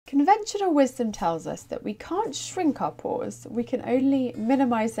Conventional wisdom tells us that we can't shrink our pores, we can only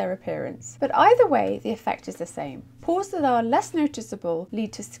minimise their appearance. But either way, the effect is the same. Pores that are less noticeable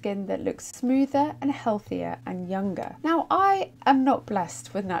lead to skin that looks smoother and healthier and younger. Now, I am not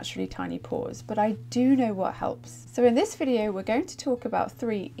blessed with naturally tiny pores, but I do know what helps. So in this video, we're going to talk about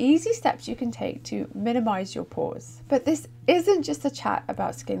 3 easy steps you can take to minimise your pores. But this isn't just a chat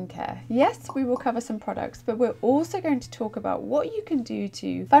about skincare. Yes, we will cover some products, but we're also going to talk about what you can do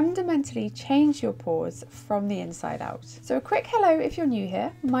to fundamentally change your pores from the inside out. So a quick hello if you're new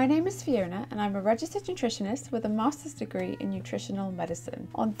here. My name is Fiona and I'm a registered nutritionist with a master's degree in nutritional medicine.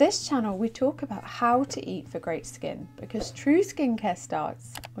 On this channel, we talk about how to eat for great skin because true skincare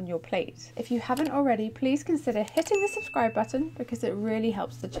starts on your plate. If you haven't already, please consider hitting the subscribe button because it really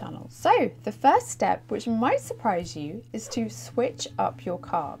helps the channel. So the first step, which might surprise you, is to switch up your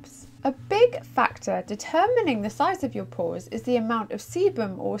carbs. A big factor determining the size of your pores is the amount of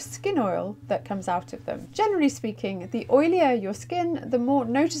sebum or skin oil that comes out of them. Generally speaking, the oilier your skin, the more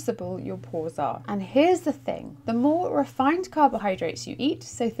noticeable your pores are. And here's the thing, the more refined carbohydrates you eat,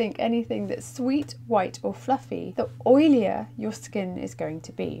 so think anything that's sweet, white or fluffy, the oilier your skin is going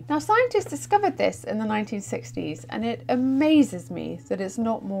to be. Now, scientists discovered this in the 1960s and it amazes me that it's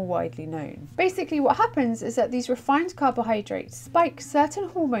not more widely known. Basically, what happens is that these refined carbohydrates spike certain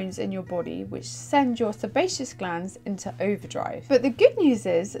hormones in your body which send your sebaceous glands into overdrive. But the good news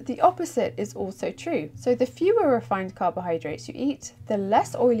is the opposite is also true. So the fewer refined carbohydrates you eat, the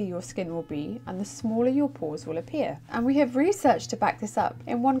less oily your skin will be and the smaller your pores will appear. And we have research to back this up.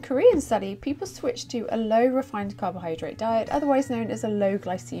 In one Korean study, people switched to a low refined carbohydrate diet, otherwise known as a low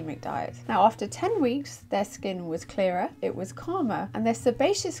glycemic diet. Now, after 10 weeks, their skin was clearer, it was calmer, and their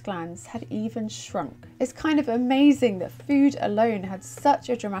sebaceous glands had even shrunk. It's kind of amazing that food alone had such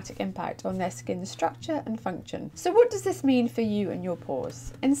a dramatic impact on their skin structure and function. So what does this mean for you and your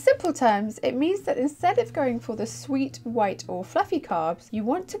pores? In simple terms, it means that instead of going for the sweet, white or fluffy carbs, you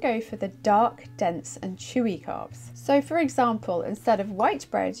want to go for the dark, dense and chewy carbs. So for example, instead of white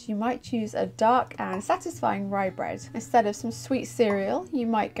bread, you might choose a dark and satisfying rye bread. Instead of some sweet cereal, you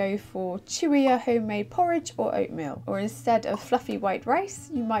might go for chewier homemade porridge or oatmeal. Or instead of fluffy white rice,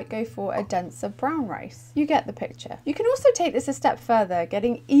 you might go for a denser brown rice. You get the picture. You can also take this a step further,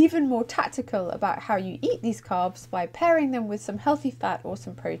 getting even more tactical about how you eat these carbs by pairing them with some healthy fat or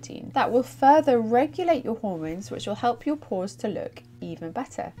some protein. That will further regulate your hormones, which will help your pores to look even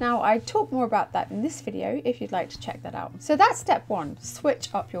better. Now, I talk more about that in this video if you'd like to check that out. So that's step 1, switch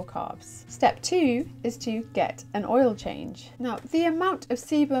up your carbs. Step 2 is to get an oil change. Now, the amount of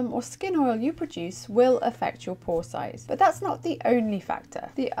sebum or skin oil you produce will affect your pore size, but that's not the only factor.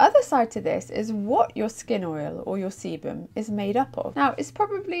 The other side to this is what your skin oil or your sebum is made up of. Now, it's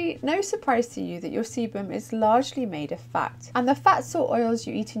probably no surprise to you that your sebum is largely made of fat, and the fats or oils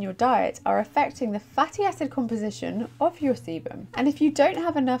you eat in your diet are affecting the fatty acid composition of your sebum. And if you don't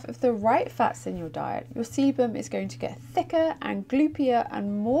have enough of the right fats in your diet, your sebum is going to get thicker and gloopier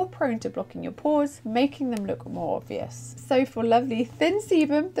and more prone to blocking your pores, making them look more obvious. So for lovely thin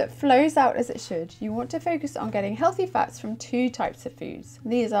sebum that flows out as it should, you want to focus on getting healthy fats from 2 types of foods.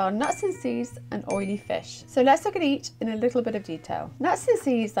 These are nuts and seeds and oily fish. So let's look at each in a little bit of detail. Nuts and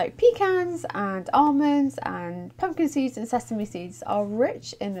seeds like pecans and almonds and pumpkin seeds and sesame seeds are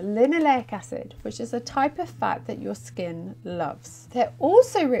rich in linoleic acid, which is a type of fat that your skin loves. They're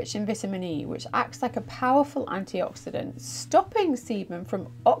also rich in vitamin E, which acts like a powerful antioxidant, stopping sebum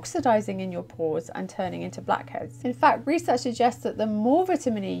from oxidizing in your pores and turning into blackheads. In fact, research suggests that the more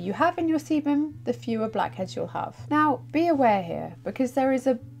vitamin E you have in your sebum, the fewer blackheads you'll have. Now, be aware here, because there is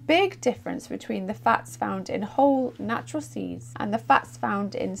a big difference between the fats found in whole natural seeds and the fats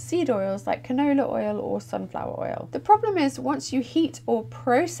found in seed oils like canola oil or sunflower oil. The problem is once you heat or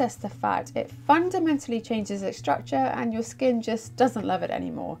process the fat, it fundamentally changes its structure and your skin just doesn't love it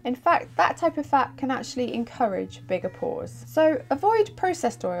anymore. In fact, that type of fat can actually encourage bigger pores. So avoid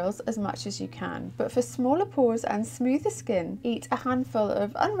processed oils as much as you can, but for smaller pores and smoother skin, eat a handful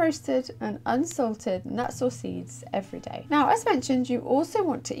of unroasted and unsalted nuts or seeds every day. Now, as mentioned, you also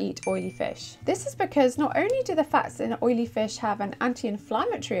want to eat oily fish. This is because not only do the fats in oily fish have an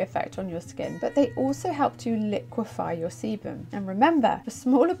anti-inflammatory effect on your skin, but they also help to liquefy your sebum. And remember, for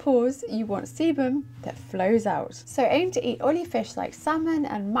smaller pores, you want sebum that flows out. So aim to eat oily fish like salmon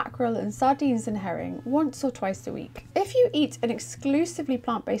and mackerel and sardines and herring once or twice a week. If you eat an exclusively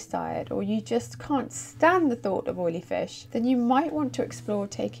plant-based diet or you just can't stand the thought of oily fish, then you might want to explore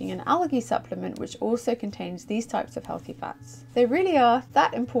taking an algae supplement which also contains these types of healthy fats. They really are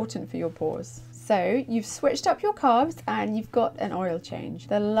that important for your pores. So you've switched up your carbs and you've got an oil change.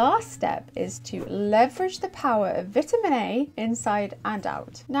 The last step is to leverage the power of vitamin A inside and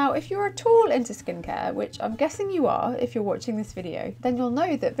out. Now, if you're at all into skincare, which I'm guessing you are if you're watching this video, then you'll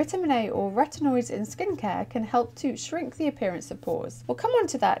know that vitamin A or retinoids in skincare can help to shrink the appearance of pores. We'll come on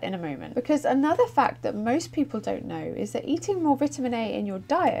to that in a moment, because another fact that most people don't know is that eating more vitamin A in your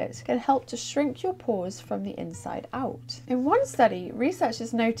diet can help to shrink your pores from the inside out. In one study,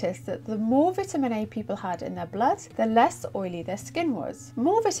 researchers noticed that the more vitamin A people had in their blood, the less oily their skin was.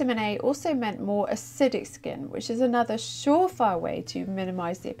 More vitamin A also meant more acidic skin, which is another surefire way to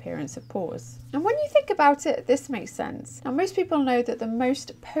minimize the appearance of pores. And when you think about it, this makes sense. Now, most people know that the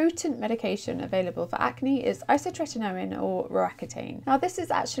most potent medication available for acne is isotretinoin or Roaccutane. Now, this is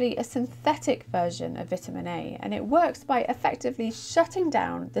actually a synthetic version of vitamin A, and it works by effectively shutting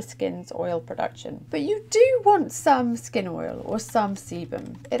down the skin's oil production. But you do want some skin oil or some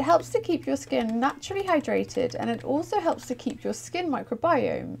sebum. It helps to keep your skin naturally hydrated, and it also helps to keep your skin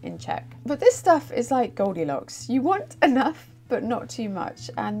microbiome in check. But this stuff is like Goldilocks. You want enough, but not too much,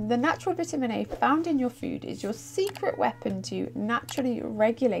 and the natural vitamin A found in your food is your secret weapon to naturally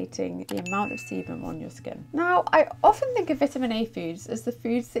regulating the amount of sebum on your skin. Now, I often think of vitamin A foods as the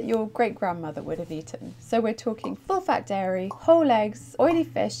foods that your great-grandmother would have eaten. So we're talking full-fat dairy, whole eggs, oily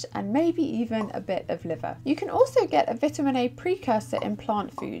fish, and maybe even a bit of liver. You can also get a vitamin A precursor in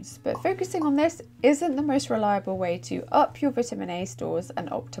plant foods, but focusing on this isn't the most reliable way to up your vitamin A stores and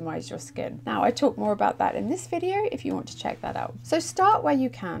optimize your skin. Now, I talk more about that in this video if you want to check that out. So start where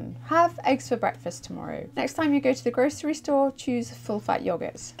you can. Have eggs for breakfast tomorrow. Next time you go to the grocery store, choose full-fat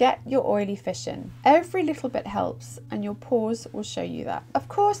yogurt. Get your oily fish in. Every little bit helps, and your pores will show you that. Of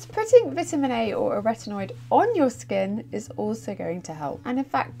course, putting vitamin A or a retinoid on your skin is also going to help. And in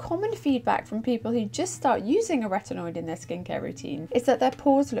fact, common feedback from people who just start using a retinoid in their skincare routine is that their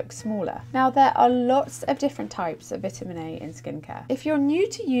pores look smaller. Now, there are lots of different types of vitamin A in skincare. If you're new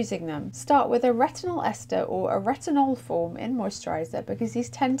to using them, start with a retinol ester or a retinol form in Moisturizer, because these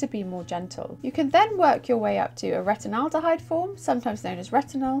tend to be more gentle. You can then work your way up to a retinaldehyde form, sometimes known as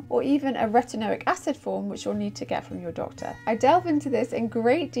retinol, or even a retinoic acid form, which you'll need to get from your doctor. I delve into this in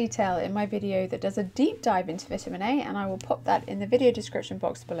great detail in my video that does a deep dive into vitamin A, and I will pop that in the video description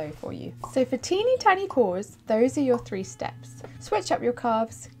box below for you. So for teeny tiny pores, those are your 3 steps. Switch up your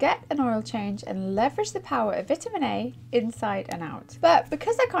carbs, get an oil change, and leverage the power of vitamin A inside and out. But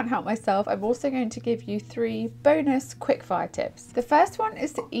because I can't help myself, I'm also going to give you 3 bonus quickfire tips. The first one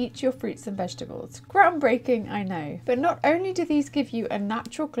is to eat your fruits and vegetables. Groundbreaking, I know. But not only do these give you a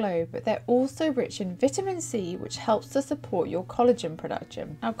natural glow, but they're also rich in vitamin C, which helps to support your collagen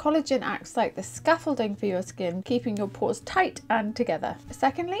production. Now, collagen acts like the scaffolding for your skin, keeping your pores tight and together.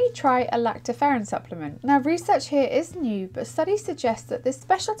 Secondly, try a lactoferrin supplement. Now, research here is new, but studies suggest that this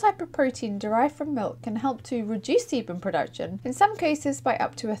special type of protein derived from milk can help to reduce sebum production, in some cases by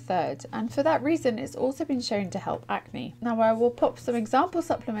up to 1/3, and for that reason it's also been shown to help acne. Now, I will pop some example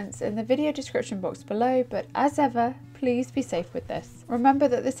supplements in the video description box below, but as ever, please be safe with this. Remember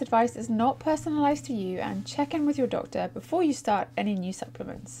that this advice is not personalized to you, and check in with your doctor before you start any new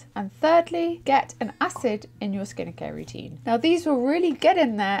supplements. And thirdly, get an acid in your skincare routine. Now, these will really get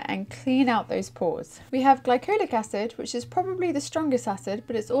in there and clean out those pores. We have glycolic acid, which is probably the strongest acid,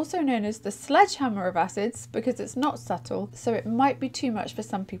 but it's also known as the sledgehammer of acids because it's not subtle, so it might be too much for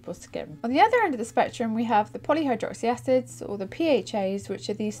some people's skin. On the other end of the spectrum, we have the polyhydroxy acids, or the PHAs,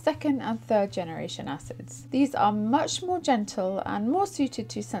 which are the 2nd and 3rd generation acids. These are much more gentle and more suited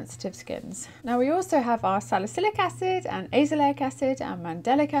to sensitive skins. Now, we also have our salicylic acid and azelaic acid and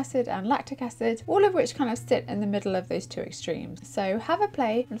mandelic acid and lactic acid, all of which kind of sit in the middle of those 2 extremes. So have a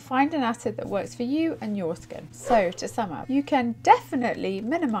play and find an acid that works for you and your skin. So to sum up, you can definitely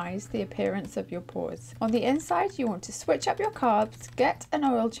minimize the appearance of your pores. On the inside, you want to switch up your carbs, get an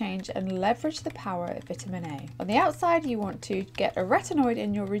oil change, and leverage the power of vitamin A. On the outside, you want to get a retinoid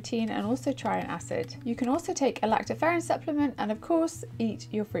in your routine and also try an acid. You can also take a lactoferrin supplement, and of course, eat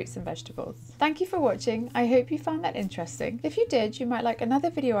your fruits and vegetables. Thank you for watching. I hope you found that interesting. If you did, you might like another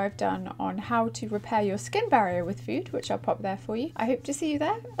video I've done on how to repair your skin barrier with food, which I'll pop there for you. I hope to see you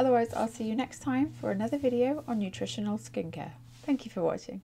there. Otherwise, I'll see you next time for another video on nutritional skincare. Thank you for watching.